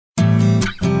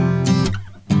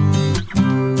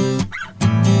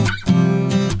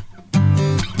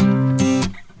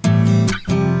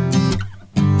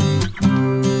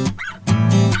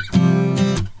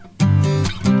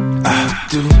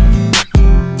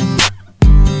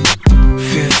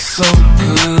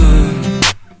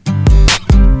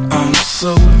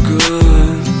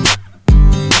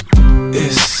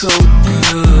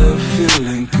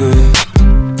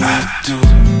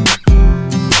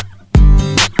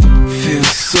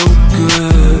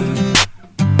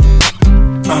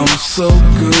so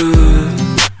good.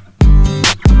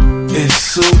 It's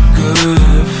so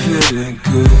good, feeling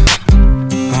good.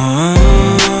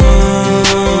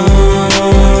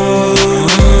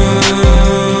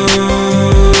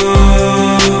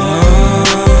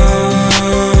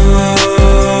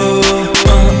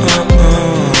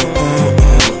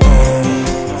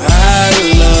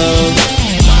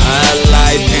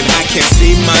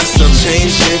 Myself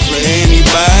changing for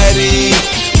anybody.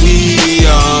 We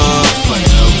are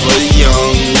forever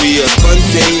young. We are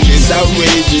spontaneous,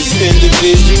 outrageous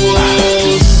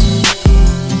individuals.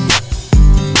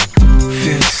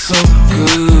 Feel so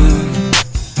good.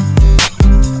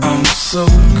 I'm so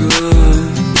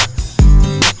good.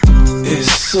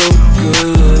 It's so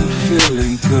good,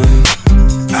 feeling good.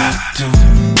 I do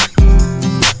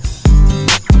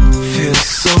feel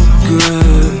so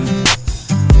good.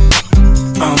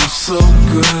 I'm so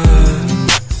good.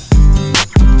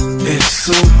 It's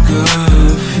so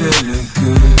good, feeling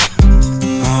good.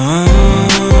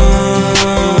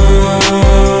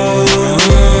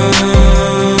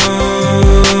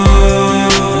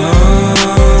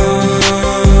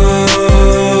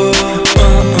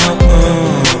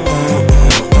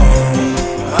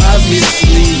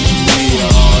 Obviously, we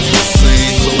are all the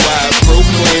same, so I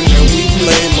proclaim that we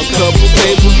flame a couple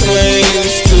paper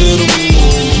planes to the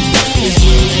moon. It's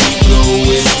where we go,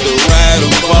 it's the ride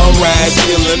of all rides,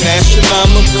 feeling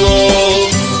astronomical.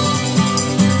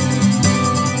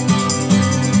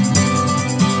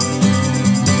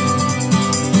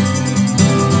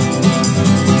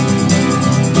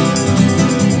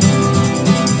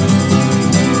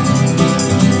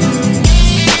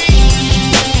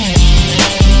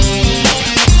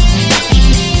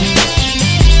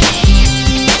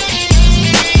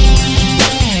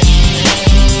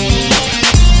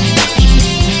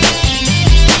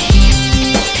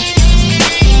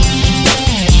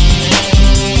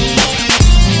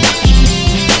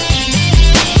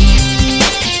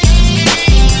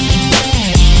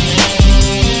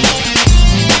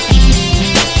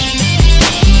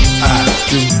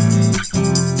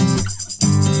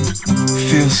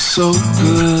 Feel so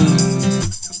good.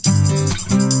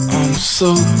 I'm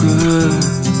so good.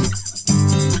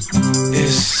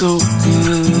 It's so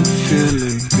good, feeling